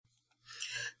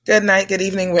Good night, good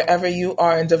evening, wherever you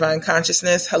are in divine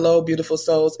consciousness. Hello, beautiful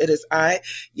souls. It is I,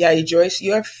 Yai Joyce,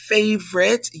 your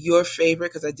favorite,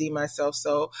 because I deem myself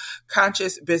so,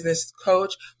 conscious business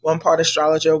coach, one part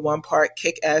astrologer, one part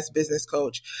kick-ass business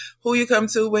coach, who you come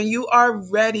to when you are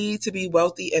ready to be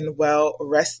wealthy and well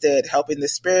rested, helping the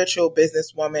spiritual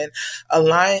businesswoman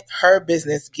align her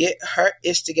business, get her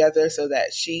ish together so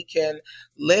that she can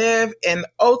live in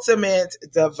ultimate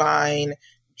divine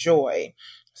joy.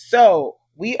 So,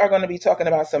 we are going to be talking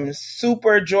about some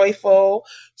super joyful,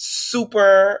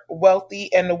 super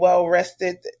wealthy, and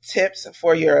well-rested tips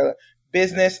for your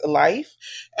business life.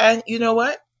 And you know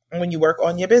what? When you work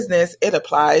on your business, it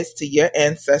applies to your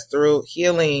ancestral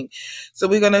healing. So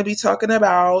we're going to be talking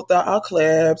about the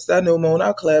eclipse, the new moon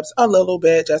eclipse, a little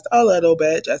bit,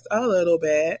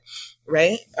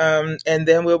 right? And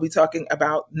then we'll be talking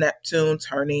about Neptune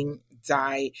turning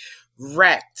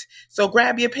direct. So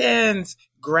grab your pens,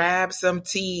 grab some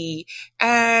tea,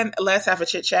 and let's have a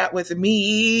chit chat with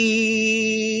me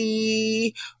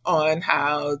on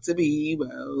how to be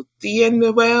wealthy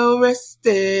and well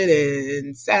rested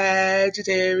in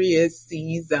Sagittarius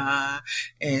season.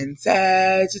 And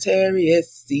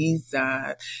Sagittarius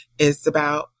season is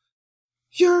about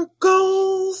your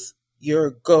goals.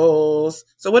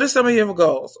 So what are some of your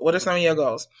goals?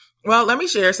 Well, let me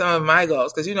share some of my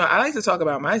goals because, I like to talk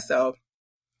about myself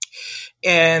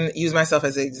and use myself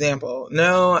as an example.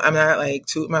 No, I'm not like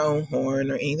toot my own horn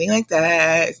or anything like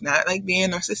that. It's not like being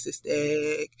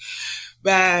narcissistic.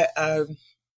 But,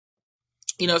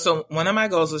 so one of my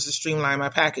goals was to streamline my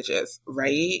packages,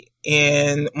 right?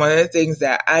 And one of the things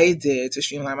that I did to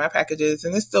streamline my packages,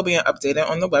 and it's still being updated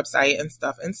on the website and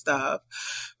stuff,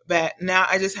 but now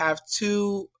I just have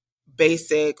two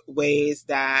basic ways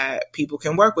that people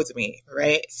can work with me,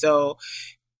 right? So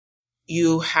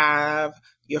you have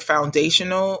your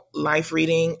foundational life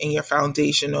reading and your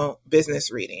foundational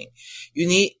business reading.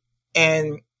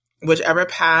 And whichever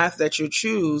path that you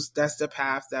choose, that's the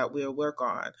path that we'll work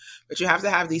on. But you have to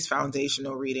have these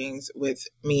foundational readings with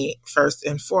me first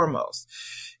and foremost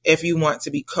if you want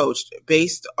to be coached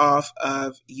based off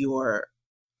of your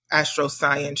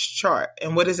astroscience chart.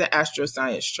 And what is an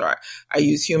astroscience chart? I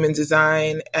use human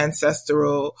design,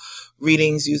 ancestral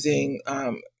readings using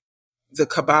the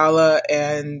Kabbalah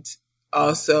and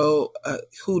also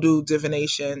hoodoo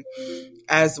divination,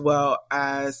 as well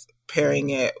as pairing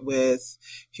it with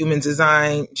human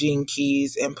design, gene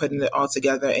keys, and putting it all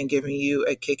together and giving you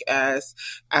a kick-ass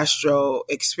astro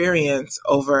experience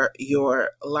over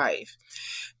your life.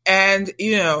 And,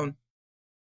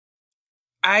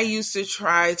 I used to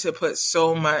try to put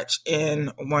so much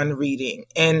in one reading,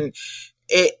 and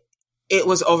it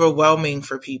was overwhelming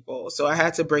for people. So I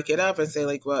had to break it up and say,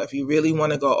 well, if you really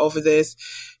want to go over this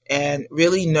and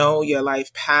really know your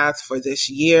life path for this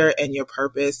year and your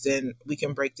purpose, then we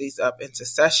can break these up into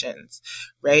sessions,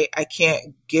 right? I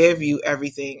can't give you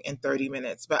everything in 30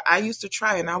 minutes, but I used to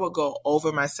try, and I would go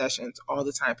over my sessions all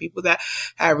the time. People that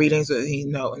had readings with me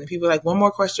know, and people are like, one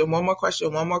more question.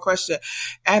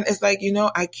 And it's like,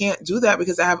 I can't do that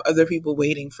because I have other people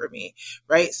waiting for me,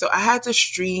 right? So I had to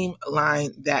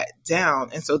streamline that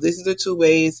down. And so these are the two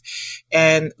ways,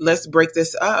 and let's break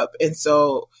this up. And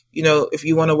so, if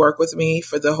you want to work with me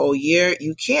for the whole year,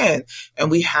 you can.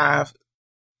 And we have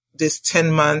this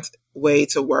 10-month way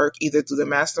to work either through the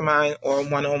mastermind or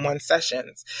one-on-one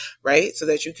sessions, right? So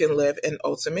that you can live in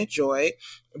ultimate joy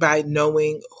by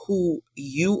knowing who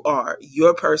you are,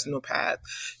 your personal path.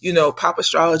 Pop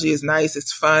astrology is nice.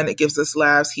 It's fun. It gives us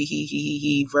laughs.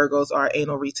 He. Virgos are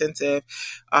anal retentive.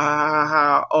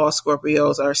 All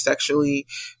Scorpios are sexually,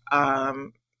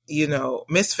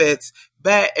 misfits,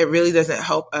 but it really doesn't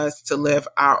help us to live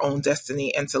our own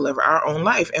destiny and to live our own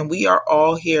life. And we are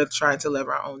all here trying to live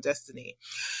our own destiny.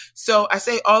 So I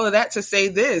say all of that to say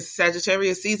this: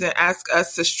 Sagittarius season asks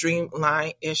us to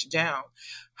streamline ish down.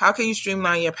 How can you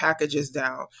streamline your packages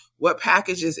down? What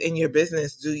packages in your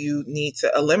business do you need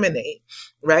to eliminate,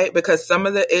 right? Because some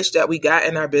of the ish that we got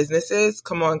in our businesses,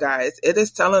 come on guys, it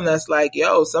is telling us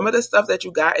some of the stuff that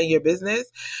you got in your business,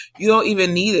 you don't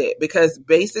even need it because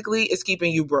basically it's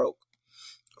keeping you broke.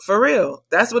 For real.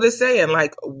 That's what it's saying.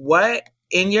 What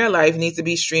in your life needs to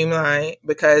be streamlined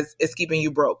because it's keeping you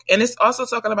broke. And it's also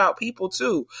talking about people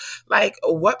too.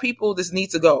 What people just need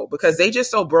to go because they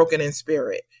just so broken in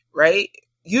spirit, right?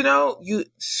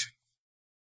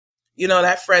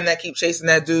 That friend that keep chasing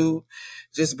that dude,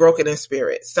 just broken in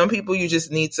spirit. Some people you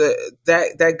just need to,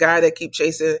 that guy that keep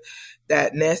chasing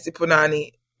that nasty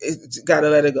punani, got to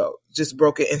let it go. Just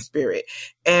broken in spirit.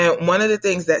 And one of the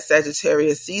things that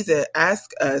Sagittarius season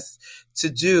asks us to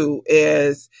do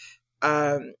is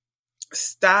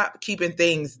stop keeping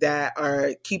things that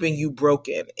are keeping you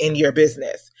broken in your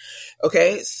business.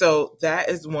 Okay, so that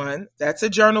is one. That's a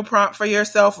journal prompt for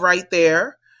yourself right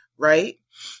there, right?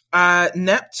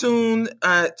 Neptune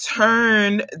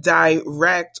turned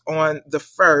direct on the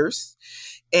 1st,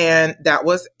 and that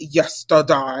was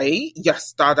yesterday,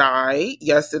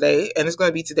 and it's going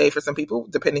to be today for some people,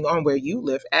 depending on where you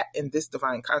live at in this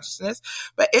divine consciousness.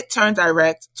 But it turned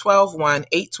direct 12/1,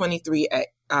 8:23 at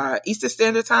Eastern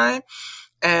Standard Time,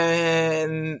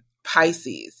 and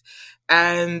Pisces.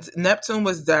 And Neptune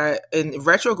was in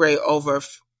retrograde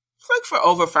for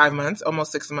over 5 months,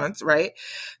 almost 6 months, right?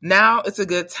 Now it's a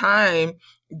good time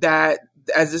that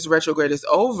as this retrograde is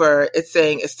over, it's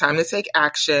saying it's time to take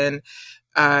action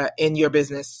in your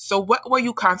business. So what were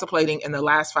you contemplating in the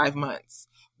last 5 months?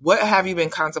 What have you been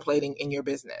contemplating in your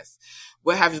business?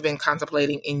 What have you been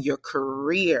contemplating in your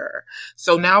career?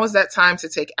 So now is that time to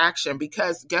take action,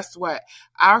 because guess what?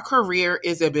 Our career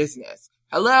is a business.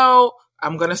 Hello?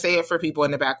 I'm going to say it for people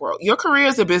in the back world. Your career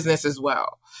is a business as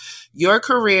well. Your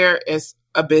career is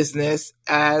a business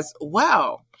as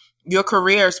well. Your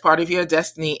career is part of your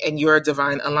destiny and your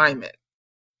divine alignment.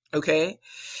 Okay?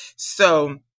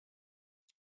 So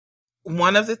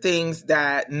one of the things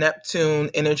that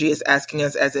Neptune energy is asking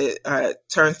us as it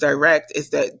turns direct is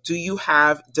that, do you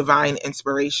have divine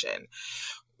inspiration?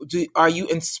 Are you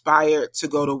inspired to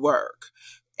go to work?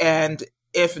 And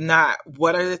if not,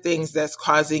 what are the things that's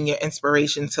causing your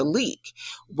inspiration to leak?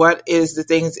 What is the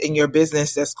things in your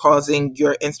business that's causing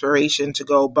your inspiration to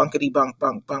go bunkety bunk,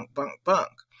 bunk, bunk, bunk,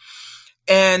 bunk?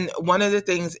 And one of the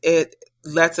things it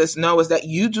lets us know is that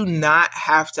you do not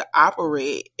have to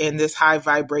operate in this high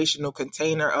vibrational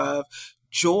container of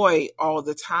joy all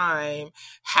the time,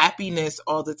 happiness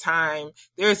all the time.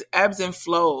 There's ebbs and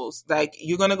flows. Like,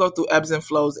 you're going to go through ebbs and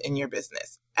flows in your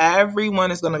business.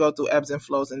 Everyone is going to go through ebbs and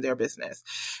flows in their business.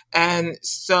 And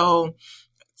so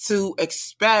to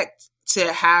expect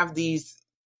to have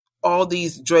all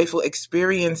these joyful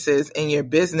experiences in your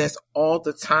business all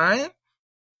the time,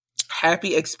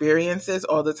 happy experiences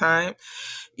all the time,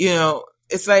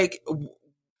 it's like,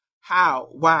 how,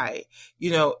 why,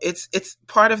 it's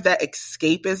part of that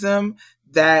escapism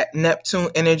that Neptune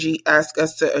energy asks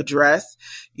us to address.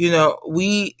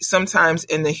 We sometimes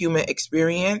in the human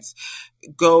experience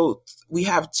we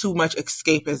have too much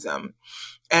escapism,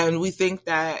 and we think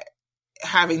that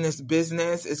having this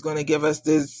business is going to give us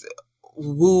this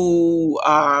woo,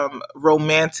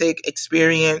 romantic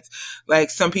experience. Like,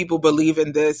 some people believe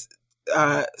in this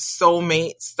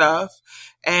soulmate stuff,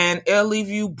 and it'll leave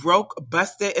you broke,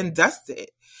 busted, and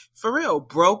dusted. For real,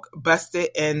 broke, busted,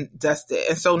 and dusted.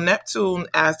 And so Neptune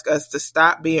asks us to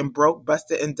stop being broke,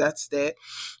 busted, and dusted,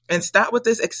 and stop with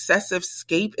this excessive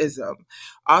escapism.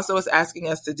 Also, it's asking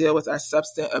us to deal with our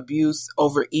substance abuse,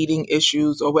 overeating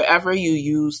issues, or whatever you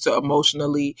use to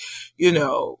emotionally,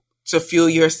 to fuel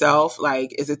yourself.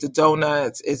 Like, is it the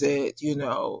donuts? Is it,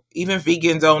 even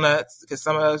vegan donuts? Because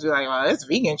some of us be like, well, it's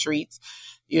vegan treats,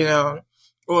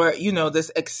 or,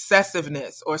 this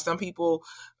excessiveness. Or some people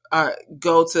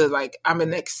go to like, I'm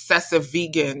an excessive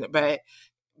vegan, but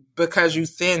because you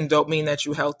thin don't mean that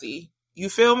you healthy. You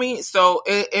feel me? So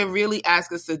it really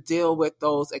asks us to deal with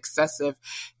those excessive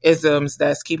isms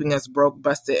that's keeping us broke,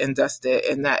 busted, and dusted,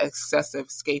 and that excessive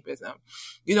escapism.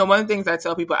 One of the things I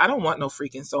tell people, I don't want no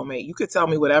freaking soulmate. You could tell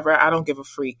me whatever. I don't give a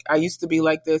freak. I used to be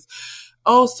like this.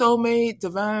 Oh, soulmate,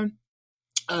 divine,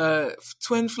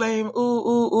 twin flame.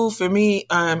 Ooh. For me,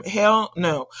 hell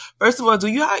no. First of all, do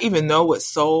you even know what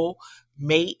soul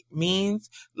mate means?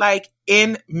 Like,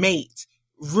 inmate,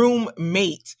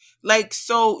 roommate. Like,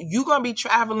 so you gonna be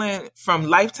traveling from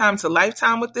lifetime to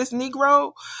lifetime with this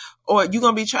Negro? Or you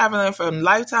gonna be traveling from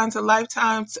lifetime to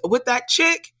lifetime with that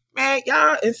chick? Man,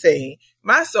 y'all insane.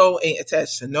 My soul ain't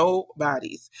attached to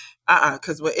nobody's.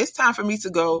 Because when it's time for me to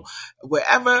go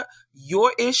wherever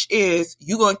your ish is,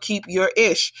 you gonna keep your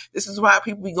ish. This is why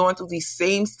people be going through these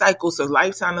same cycles of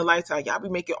lifetime to lifetime. Y'all be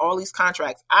making all these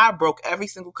contracts. I broke every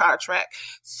single contract,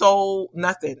 sold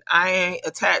nothing. I ain't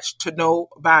attached to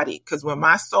nobody. Because when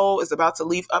my soul is about to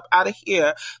leave up out of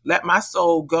here, let my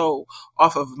soul go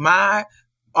off of my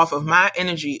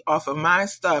energy, off of my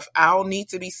stuff. I don't need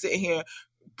to be sitting here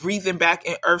breathing back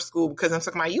in Earth school because I'm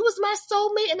talking about, you was my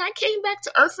soulmate and I came back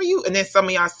to Earth for you. And then some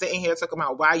of y'all sitting here talking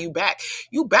about, why you back?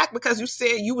 You back because you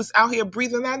said you was out here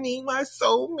breathing, I need my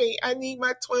soulmate, I need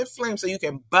my twin flame, so you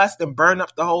can bust and burn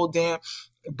up your whole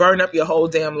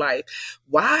damn life.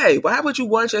 Why would you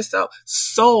want yourself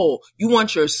soul? You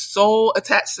want your soul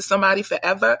attached to somebody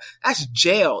forever? That's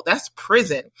jail. That's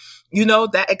prison.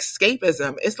 That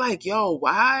escapism. It's like, yo,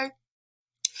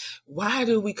 why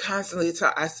do we constantly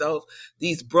tell ourselves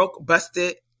these broke,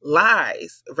 busted,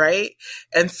 lies, right?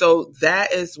 And so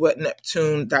that is what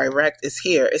Neptune direct is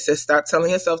here. It says, stop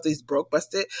telling yourself these broke,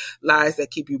 busted lies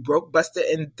that keep you broke, busted,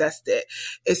 and dusted.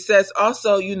 It says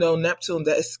also, Neptune,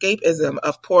 the escapism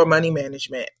of poor money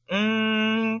management.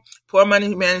 Poor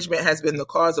money management has been the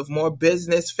cause of more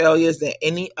business failures than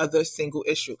any other single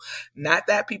issue. Not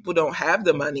that people don't have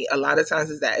the money. A lot of times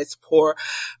is that it's poor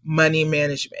money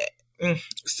management.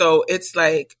 So it's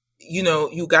like,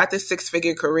 you got this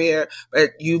 6-figure career, but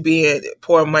you being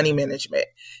poor money management.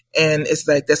 And it's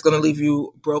like, that's going to leave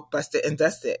you broke, busted, and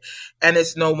dusted. And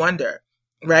it's no wonder,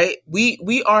 right?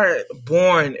 We are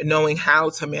born knowing how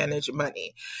to manage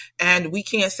money. And we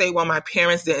can't say, well, my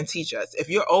parents didn't teach us. If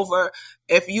you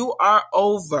are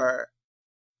over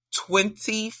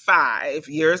 25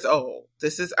 years old,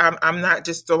 I'm not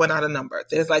just throwing out a number.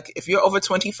 There's like, if you're over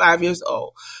 25 years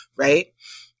old, right?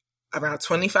 Around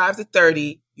 25 to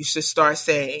 30, you should start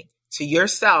saying to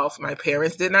yourself, my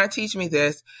parents did not teach me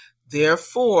this.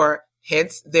 Therefore,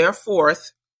 hence their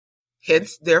fourth,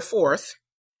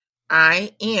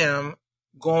 I am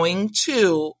going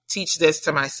to teach this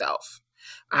to myself.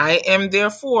 I am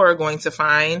therefore going to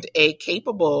find a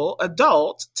capable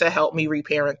adult to help me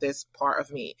reparent this part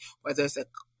of me, whether it's a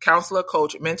counselor,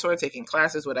 coach, mentor, taking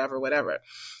classes, whatever.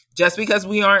 Just because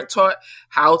we aren't taught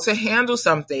how to handle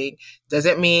something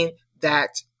doesn't mean that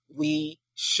we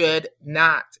should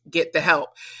not get the help.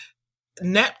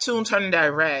 Neptune turning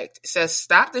direct says,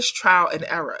 stop this trial and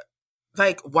error.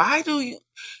 Like,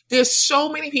 there's so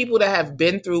many people that have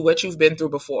been through what you've been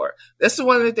through before. This is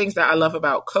one of the things that I love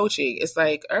about coaching. It's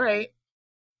like, all right,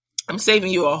 I'm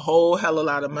saving you a whole hell of a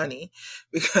lot of money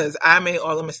because I made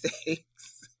all the mistakes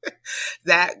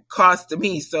that cost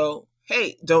me. So,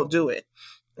 hey, don't do it.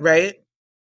 Right?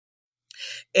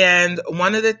 And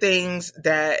one of the things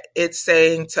that it's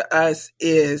saying to us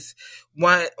is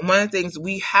one of the things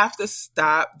we have to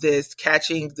stop this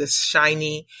catching this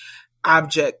shiny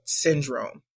object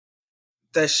syndrome.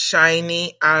 The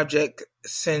shiny object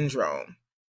syndrome,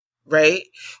 right?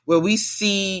 Where we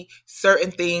see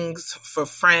certain things for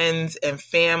friends and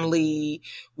family.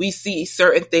 We see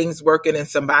certain things working in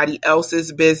somebody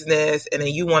else's business, and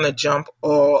then you want to jump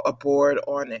all aboard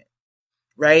on it,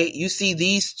 right? You see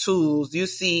these tools, you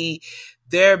see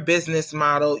their business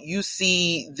model, you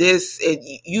see this,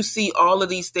 you see all of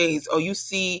these things, or you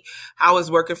see how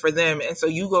it's working for them. And so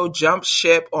you go jump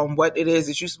ship on what it is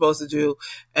that you're supposed to do.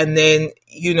 And then,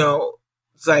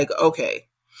 it's like, okay.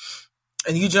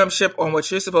 And you jump ship on what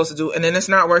you're supposed to do. And then it's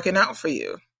not working out for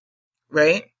you.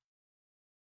 Right.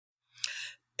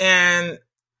 And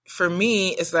for me,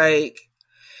 it's like,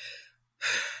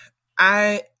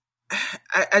 I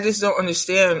just don't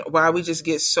understand why we just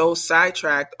get so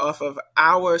sidetracked off of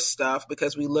our stuff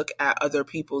because we look at other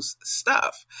people's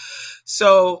stuff.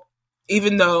 So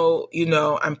even though,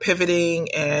 I'm pivoting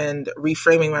and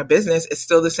reframing my business, it's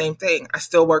still the same thing. I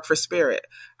still work for Spirit.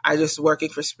 I just working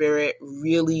for Spirit,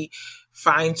 really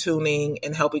fine tuning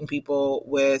and helping people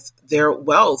with their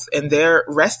wealth and their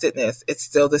restedness. It's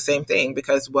still the same thing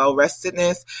because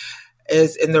well-restedness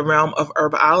is in the realm of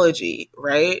herbology,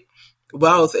 right?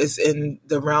 Wealth is in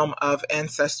the realm of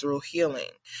ancestral healing.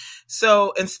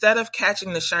 So instead of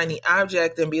catching the shiny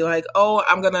object and be like, oh,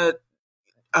 I'm going to,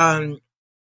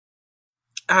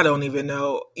 I don't even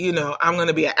know, I'm going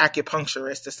to be an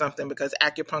acupuncturist or something because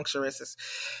acupuncturist is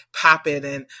popping.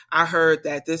 And I heard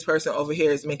that this person over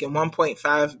here is making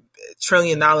 $1.5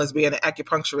 trillion being an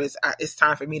acupuncturist. It's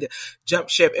time for me to jump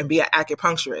ship and be an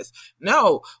acupuncturist.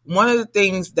 No, one of the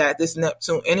things that this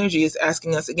Neptune energy is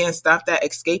asking us, again, stop that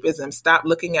escapism. Stop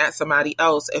looking at somebody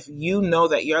else. If you know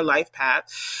that your life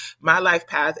path, my life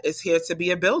path is here to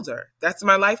be a builder. That's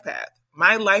my life path.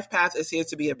 My life path is here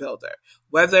to be a builder.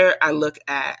 Whether I look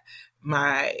at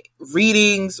my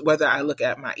readings, whether I look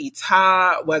at my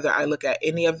Ita, whether I look at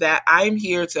any of that, I'm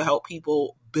here to help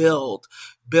people build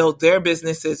their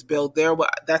businesses,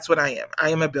 that's what I am.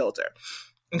 I am a builder.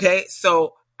 Okay.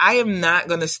 So I am not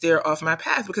going to steer off my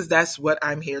path because that's what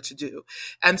I'm here to do.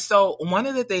 And so one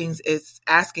of the things it's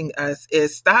asking us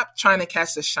is stop trying to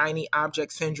catch the shiny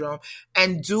object syndrome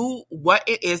and do what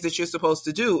it is that you're supposed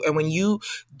to do. And when you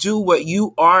do what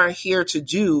you are here to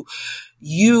do,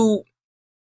 you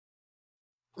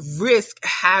risk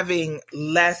having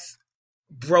less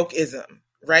brokeism,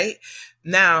 right?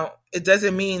 Now, it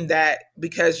doesn't mean that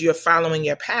because you're following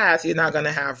your path, you're not going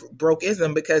to have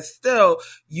brokeism, because still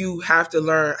you have to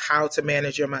learn how to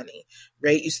manage your money,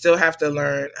 right? You still have to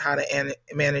learn how to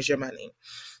manage your money,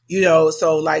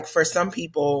 so like for some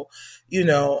people,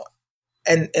 and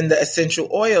the essential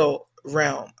oil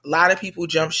realm. A lot of people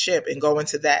jump ship and go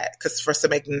into that because for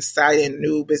some exciting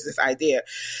new business idea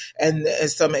and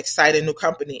some exciting new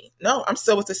company. No, I'm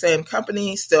still with the same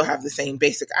company, still have the same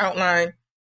basic outline,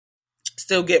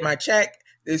 still get my check.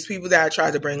 There's people that I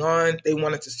tried to bring on, they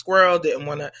wanted to squirrel, didn't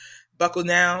want to buckle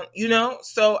down,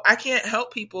 so I can't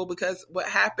help people because what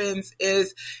happens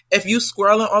is if you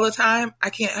squirreling all the time,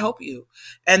 I can't help you.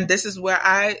 And this is where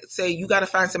I say you got to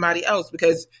find somebody else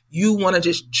because you want to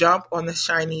just jump on the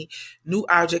shiny new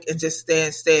object and just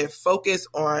stay focused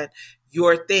on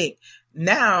your thing.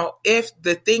 Now, if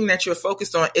the thing that you're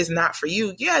focused on is not for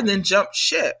you, then jump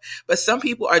ship. But some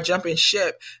people are jumping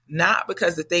ship not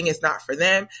because the thing is not for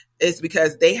them. It's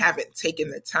because they haven't taken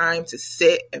the time to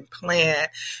sit and plan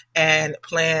and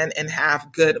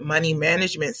have good money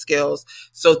management skills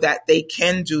so that they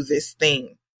can do this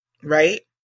thing, right?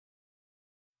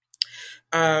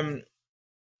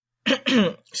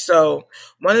 So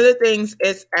one of the things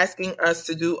it's asking us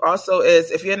to do also is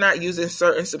if you're not using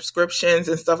certain subscriptions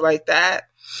and stuff like that,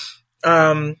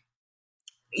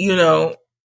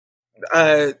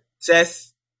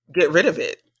 just get rid of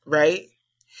it, right?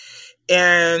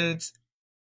 And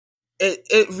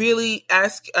it really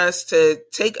asks us to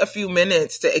take a few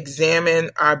minutes to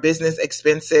examine our business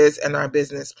expenses and our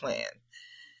business plan,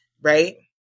 right?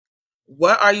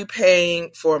 What are you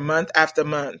paying for month after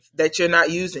month that you're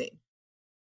not using?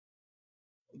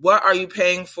 What are you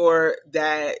paying for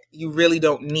that you really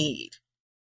don't need,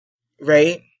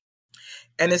 right?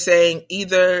 And it's saying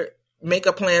either make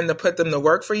a plan to put them to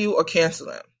work for you or cancel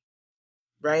them,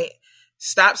 right?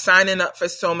 Stop signing up for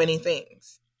so many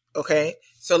things, okay?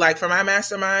 So like for my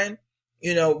mastermind,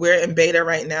 we're in beta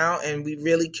right now and we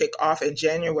really kick off in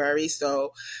January.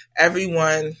 So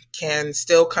everyone can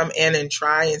still come in and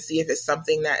try and see if it's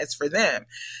something that is for them.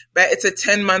 But it's a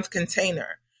 10-month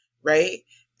container, right?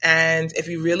 And if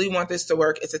you really want this to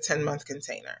work, it's a 10-month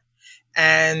container.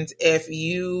 And if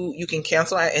you can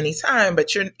cancel at any time,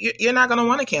 but you're not going to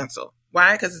want to cancel.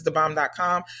 Why? Because it's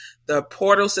thebomb.com. The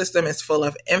portal system is full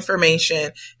of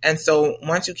information. And so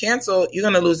once you cancel, you're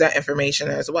going to lose that information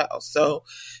as well. So,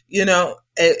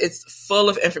 it's full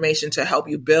of information to help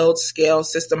you build, scale,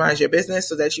 systemize your business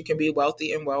so that you can be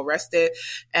wealthy and well rested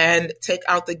and take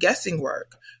out the guessing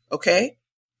work. Okay.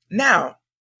 Now,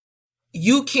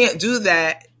 you can't do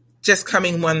that just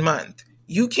coming 1 month.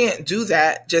 You can't do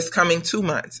that just coming 2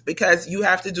 months because you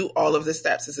have to do all of the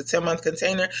steps. It's a 10-month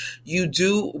container. You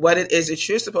do what it is that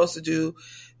you're supposed to do.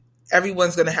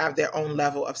 Everyone's going to have their own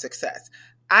level of success.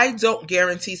 I don't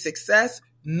guarantee success,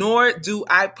 nor do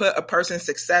I put a person's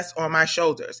success on my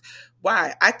shoulders.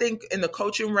 Why? I think in the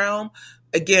coaching realm,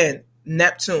 again,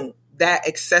 Neptune, that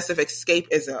excessive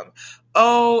escapism.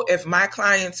 Oh, if my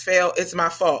clients fail, it's my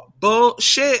fault.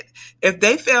 Bullshit. If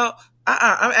they fail,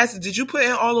 I'm asking, did you put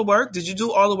in all the work? Did you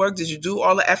do all the work? Did you do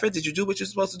all the effort? Did you do what you're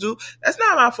supposed to do? That's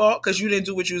not my fault because you didn't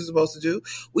do what you were supposed to do.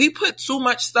 We put too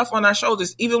much stuff on our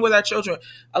shoulders, even with our children.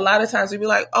 A lot of times we be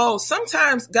like, oh,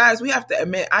 sometimes, guys, we have to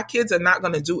admit our kids are not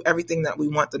going to do everything that we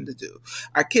want them to do.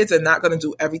 Our kids are not going to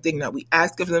do everything that we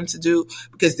ask of them to do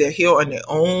because they're here on their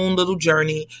own little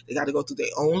journey. They got to go through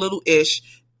their own little ish.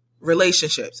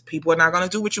 Relationships. People are not going to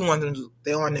do what you want them to do.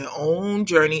 They're on their own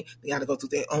journey. They got to go through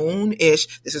their own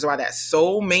ish. This is why that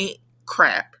soulmate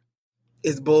crap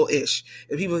is bullish.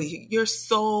 If people, your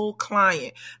soul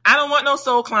client. I don't want no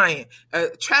soul client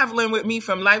traveling with me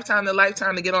from lifetime to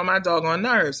lifetime to get on my doggone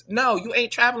nerves. No, you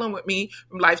ain't traveling with me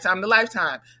from lifetime to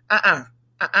lifetime.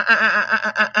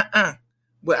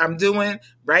 What I'm doing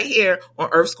right here on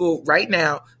Earth School right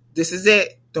now, this is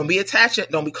it. Don't be attaching.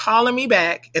 Don't be calling me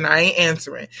back and I ain't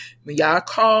answering. When y'all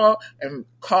call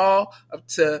up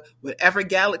to whatever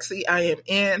galaxy I am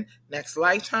in next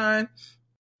lifetime,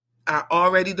 I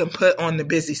already done put on the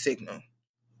busy signal.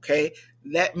 Okay?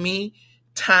 Let me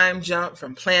time jump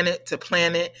from planet to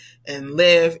planet and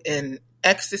live in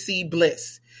ecstasy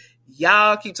bliss.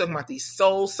 Y'all keep talking about these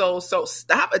soul.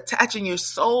 Stop attaching your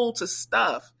soul to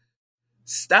stuff.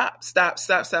 Stop.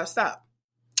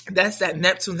 That's that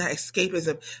Neptune, that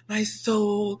escapism. My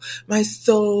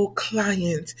soul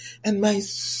client, and my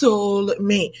soul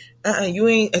mate. You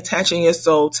ain't attaching your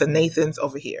soul to Nathan's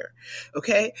over here.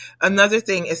 Okay? Another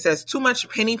thing, it says too much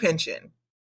penny pinching.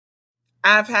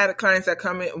 I've had clients that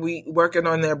come in, we working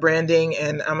on their branding,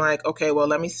 and I'm like, okay, well,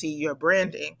 let me see your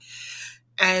branding.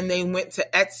 And they went to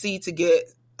Etsy to get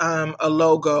a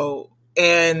logo,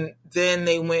 and then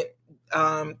they went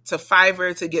to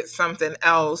Fiverr to get something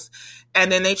else, and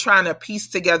then they trying to piece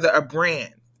together a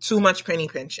brand. Too much penny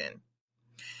pinching.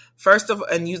 First of all,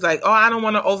 and you're like, oh, I don't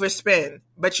want to overspend,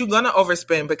 but you're gonna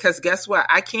overspend because guess what?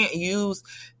 I can't use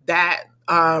that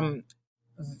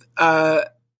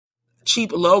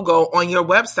cheap logo on your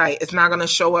website. It's not going to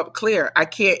show up clear. I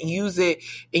can't use it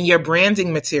in your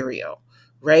branding material,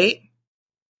 right?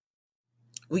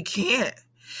 We can't.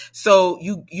 So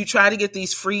you try to get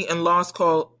these free and lost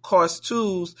cost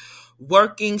tools,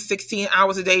 working 16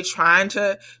 hours a day trying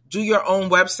to do your own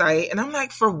website. And I'm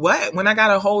like, for what? When I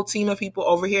got a whole team of people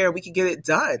over here, we could get it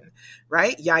done,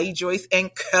 right? Yai Joyce and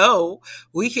Co.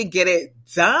 We could get it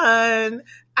done.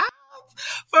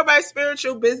 For my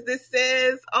spiritual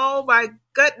businesses. Oh my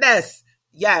goodness.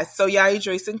 Yes. So Yai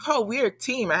Joyce and Co. We're a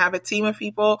team. I have a team of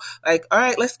people like, all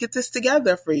right, let's get this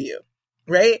together for you.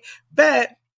 Right?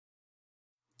 But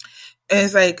and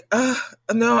it's like, no,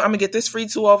 I'm going to get this free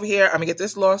tool over here. I'm going to get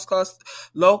this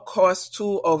low cost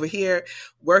tool over here,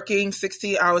 working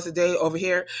 60 hours a day over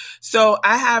here. So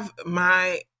I have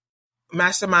my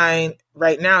mastermind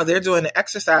right now. They're doing an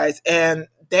exercise and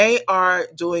they are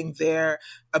doing their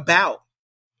about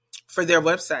for their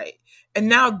website. And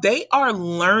now they are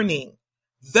learning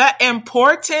the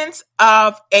importance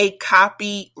of a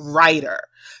copywriter,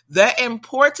 the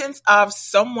importance of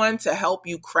someone to help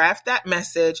you craft that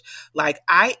message. Like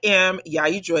I am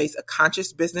Yai Joyce, a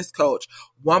conscious business coach,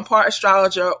 one part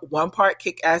astrologer, one part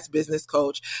kick-ass business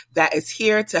coach that is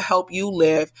here to help you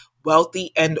live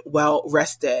wealthy and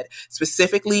well-rested,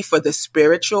 specifically for the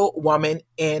spiritual woman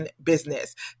in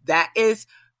business that is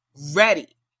ready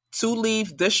to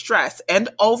leave the stress and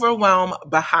overwhelm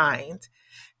behind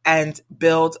and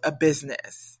build a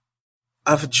business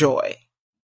of joy,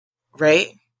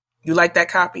 right? You like that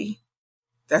copy?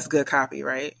 That's good copy,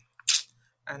 right?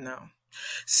 I know.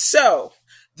 So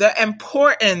the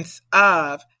importance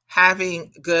of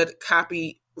having good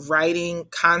copywriting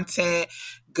content,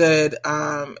 good,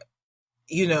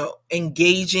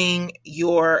 engaging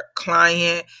your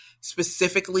client,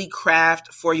 specifically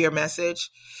craft for your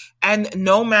message. And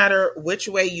no matter which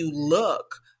way you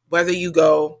look, whether you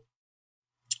go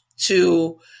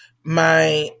to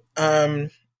my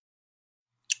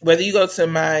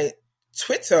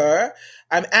Twitter,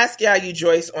 I'm Ask Yai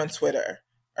Joyce on Twitter.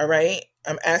 All right.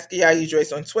 I'm Ask Yai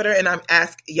Joyce on Twitter and I'm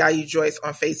Ask Yai Joyce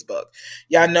on Facebook.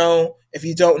 Y'all know, if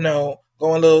you don't know,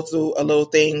 go a little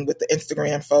thing with the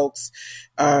Instagram folks.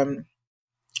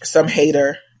 Some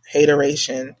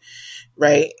hateration,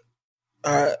 right?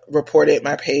 Reported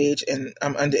my page and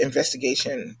I'm under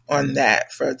investigation on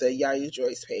that for the Yai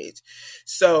Joyce page.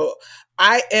 So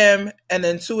I am an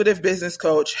intuitive business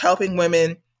coach helping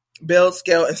women build,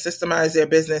 scale, and systemize their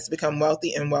business, become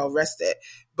wealthy and well-rested.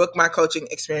 Book my coaching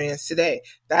experience today.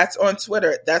 That's on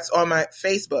Twitter. That's on my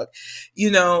Facebook.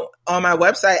 On my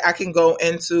website, I can go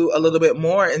into a little bit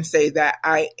more and say that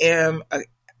I am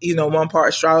one part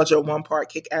astrologer, one part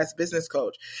kick-ass business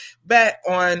coach. But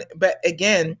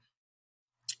again,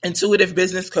 Intuitive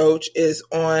Business Coach is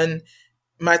on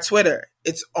my Twitter.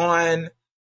 It's on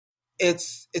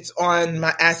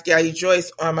my Ask Yai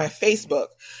Joyce on my Facebook,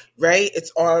 right?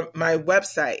 It's on my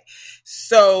website.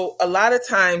 So a lot of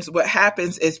times what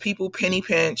happens is people penny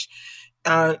pinch,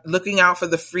 looking out for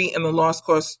the free and the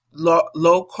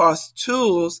low cost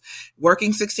tools,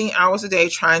 working 16 hours a day,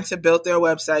 trying to build their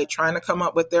website, trying to come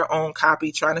up with their own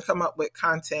copy, trying to come up with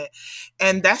content.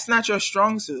 And that's not your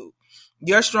strong suit.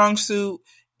 Your strong suit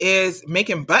is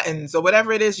making buttons or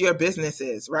whatever it is your business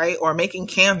is, right? Or making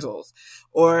candles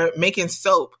or making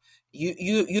soap.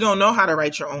 You don't know how to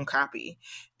write your own copy.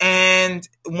 And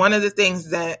one of the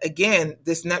things that, again,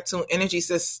 this Neptune energy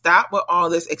says, stop with all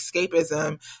this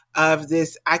escapism of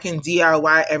this, I can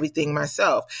DIY everything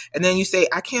myself. And then you say,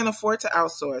 I can't afford to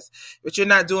outsource, but you're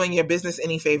not doing your business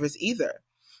any favors either.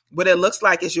 What it looks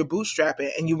like is you're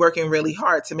bootstrapping and you're working really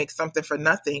hard to make something for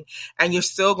nothing. And you're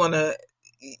still going to,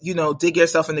 dig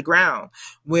yourself in the ground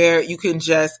where you can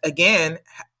just, again,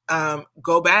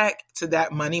 go back to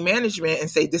that money management and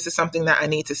say, this is something that I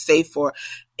need to save for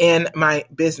in my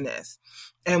business.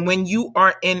 And when you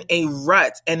are in a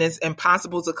rut and it's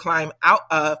impossible to climb out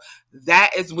of,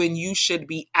 that is when you should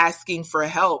be asking for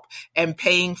help and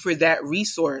paying for that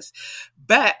resource.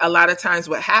 But a lot of times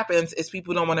what happens is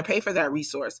people don't want to pay for that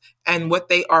resource. And what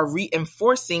they are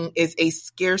reinforcing is a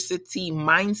scarcity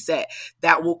mindset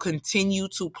that will continue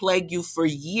to plague you for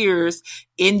years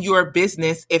in your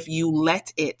business if you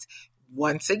let it.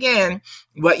 Once again,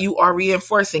 what you are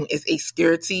reinforcing is a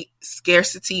scarcity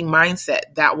mindset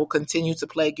that will continue to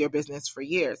plague your business for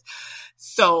years.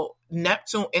 So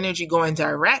Neptune energy going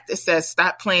direct, it says,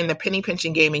 stop playing the penny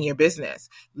pinching game in your business.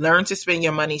 Learn to spend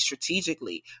your money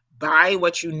strategically. Buy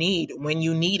what you need when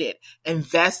you need it.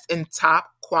 Invest in top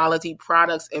quality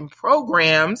products and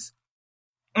programs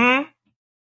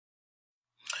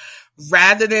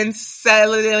rather than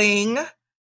settling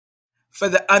for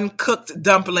the uncooked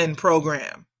dumpling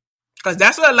program. Because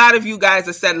that's what a lot of you guys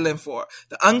are settling for.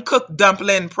 The uncooked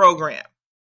dumpling program.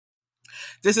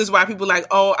 This is why people are like,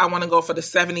 oh, I want to go for the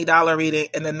 $70 reading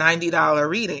and the $90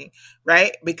 reading,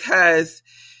 right? Because,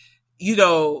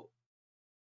 that's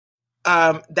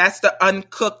the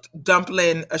uncooked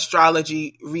dumpling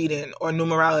astrology reading or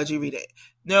numerology reading.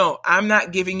 No, I'm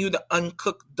not giving you the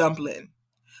uncooked dumpling.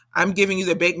 I'm giving you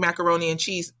the baked macaroni and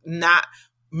cheese not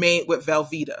made with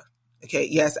Velveeta. Okay,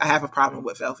 yes, I have a problem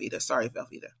with Velveeta. Sorry,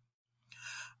 Velveeta.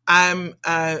 I'm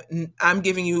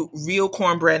giving you real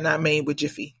cornbread not made with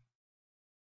Jiffy.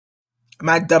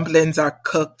 My dumplings are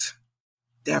cooked.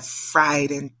 They're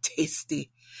fried and tasty,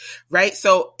 right?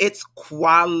 So it's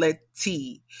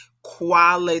quality.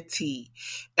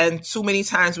 And too many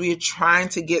times we are trying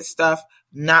to get stuff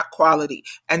not quality.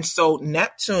 And so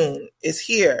Neptune is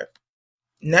here.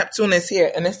 And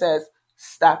it says,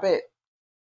 stop it.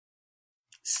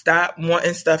 Stop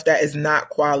wanting stuff that is not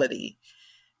quality,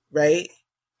 right?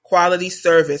 Quality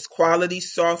service, quality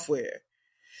software.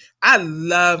 I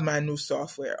love my new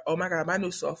software. Oh my God, my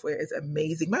new software is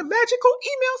amazing. My magical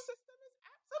email system is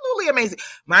absolutely amazing.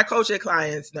 My coaching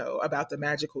clients know about the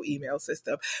magical email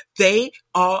system. They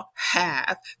all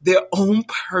have their own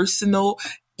personal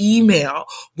email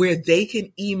where they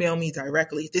can email me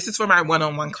directly. This is for my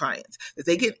one-on-one clients, that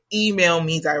they can email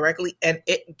me directly and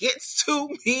it gets to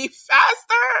me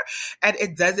faster and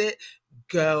it doesn't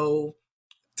go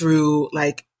through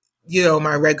my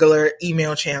regular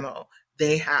email channel.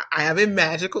 I have a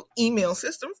magical email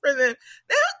system for them.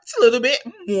 Now it's a little bit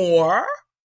more,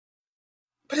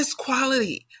 but it's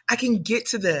quality. I can get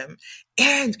to them.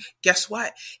 And guess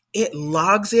what? It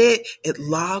logs the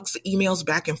emails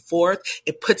back and forth.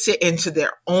 It puts it into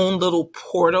their own little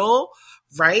portal,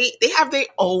 right? They have their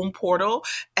own portal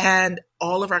and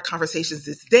all of our conversations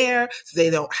is there. So they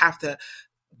don't have to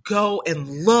go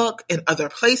and look in other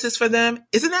places for them.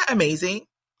 Isn't that amazing?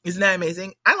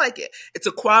 I like it. It's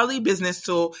a quality business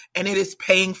tool and it is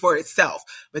paying for itself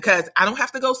because I don't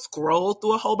have to go scroll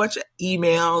through a whole bunch of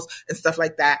emails and stuff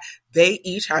like that. They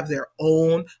each have their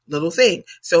own little thing.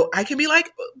 So I can be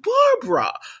like,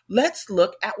 Barbara, let's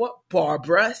look at what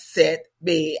Barbara sent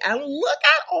me and look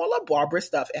at all of Barbara's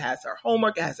stuff. It has her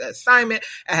homework, it has her assignment,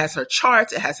 it has her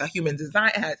charts, it has her human design,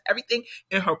 it has everything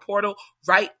in her portal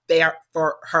right there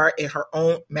for her in her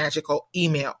own magical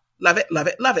email. Love it.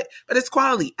 But it's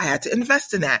quality. I had to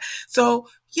invest in that. So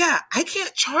yeah, I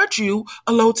can't charge you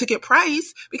a low ticket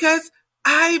price because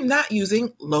I'm not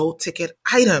using low ticket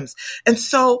items. And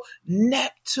so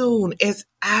Neptune is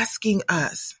asking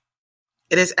us,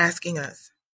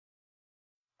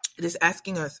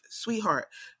 sweetheart,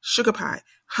 sugar pie,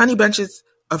 honey bunches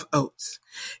of oats.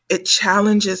 It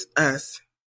challenges us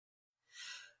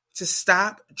to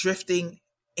stop drifting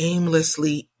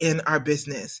aimlessly in our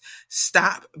business.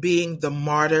 Stop being the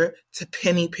martyr to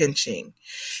penny pinching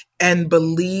and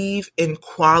believe in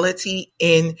quality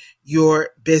in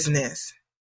your business.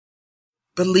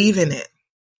 Believe in it.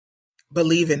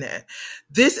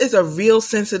 This is a real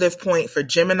sensitive point for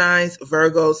Geminis,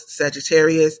 Virgos,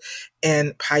 Sagittarius,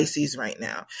 and Pisces right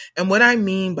now. And what I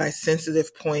mean by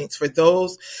sensitive points, for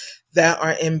those that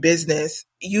are in business,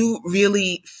 you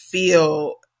really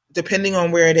feel, depending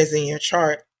on where it is in your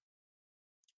chart,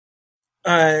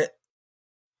 and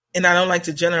I don't like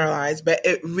to generalize, but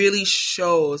it really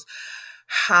shows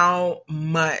how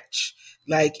much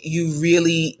you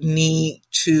really need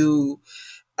to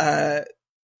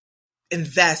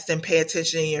invest and pay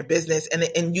attention in your business,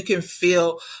 and you can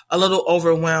feel a little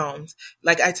overwhelmed.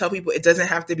 Like I tell people, it doesn't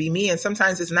have to be me, and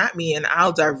sometimes it's not me, and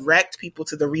I'll direct people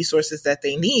to the resources that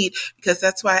they need because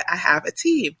that's why I have a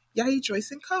team, Yaya,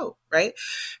 Joyce, and Co. Right?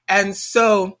 And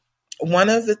so one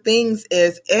of the things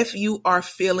is, if you are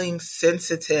feeling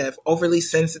overly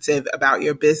sensitive about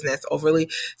your business, overly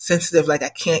sensitive, like I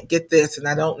can't get this and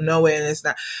I don't know it and it's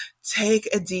not, take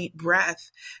a deep breath.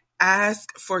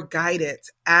 Ask for guidance.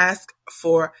 Ask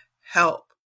for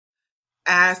help.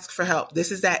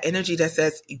 This is that energy that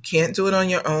says you can't do it on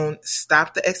your own.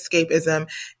 Stop the escapism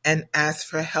and ask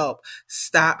for help.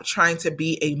 Stop trying to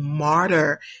be a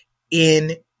martyr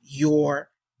in your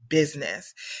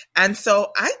business. And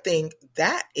so I think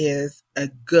that is a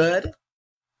good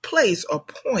place or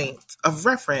point of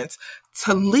reference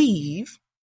to leave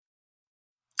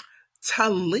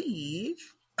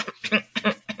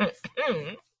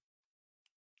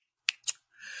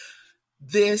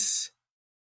this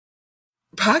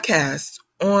podcast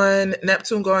on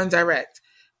Neptune going direct.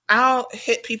 I'll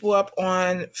hit people up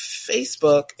on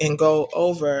Facebook and go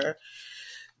over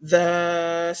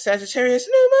the Sagittarius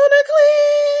new moon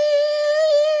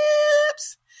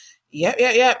eclipse.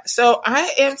 Yep. So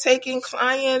I am taking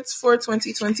clients for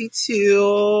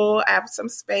 2022. I have some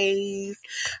space.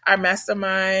 Our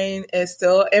mastermind is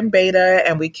still in beta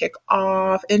and we kick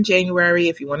off in January.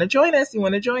 If you want to join us,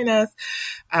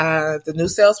 the new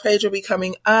sales page will be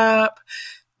coming up.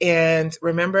 And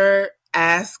remember,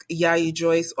 ask Yayi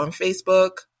Joyce on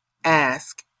Facebook.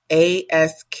 Ask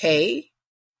ASK.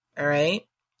 All right.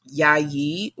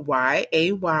 Yayi,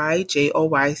 YAYJOYCE.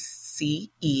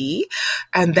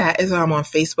 And that is on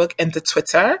Facebook and the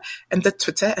Twitter,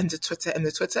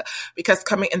 because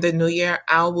coming in the new year,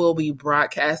 I will be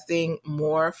broadcasting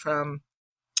more from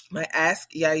my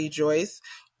Ask Yayi Joyce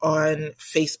on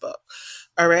Facebook.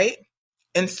 All right.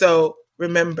 And so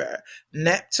remember,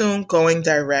 Neptune going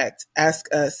direct. Ask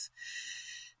us,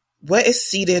 what is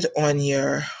seated on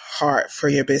your heart for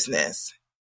your business?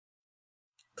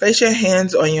 Place your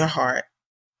hands on your heart.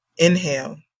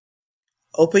 Inhale.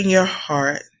 Open your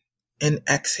heart and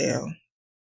exhale.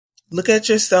 Look at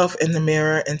yourself in the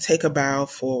mirror and take a bow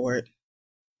forward,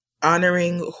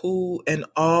 honoring who and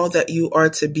all that you are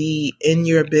to be in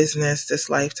your business this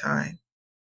lifetime.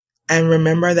 And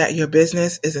remember that your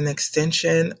business is an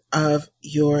extension of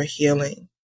your healing.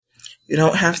 You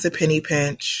don't have to penny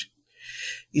pinch.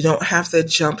 You don't have to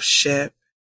jump ship.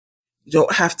 You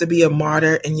don't have to be a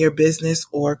martyr in your business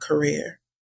or career.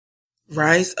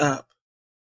 Rise up.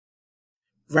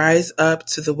 Rise up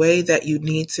to the way that you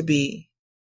need to be.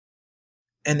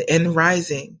 And in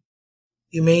rising,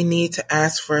 you may need to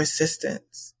ask for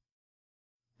assistance.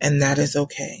 And that is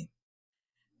okay.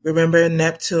 Remember,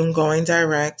 Neptune going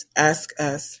direct. Ask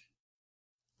us,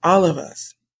 all of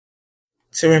us,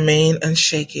 to remain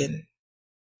unshaken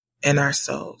in our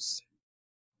souls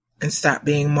and stop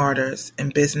being martyrs in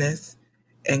business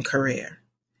and career.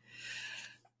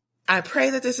 I pray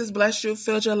that this has blessed you,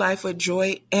 filled your life with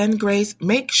joy and grace.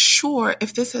 Make sure,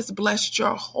 if this has blessed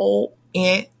your whole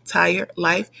entire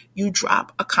life, you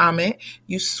drop a comment,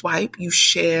 you swipe, you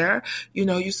share,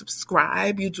 you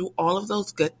subscribe, you do all of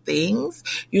those good things,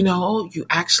 you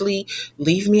actually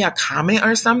leave me a comment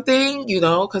or something,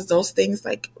 because those things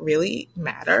really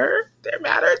matter. They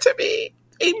matter to me.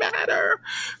 They matter,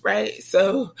 right?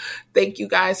 So thank you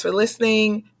guys for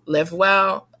listening. Live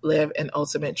well, live in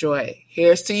ultimate joy.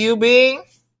 Here's to you being,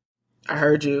 I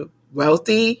heard you,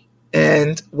 wealthy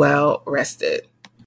and well rested.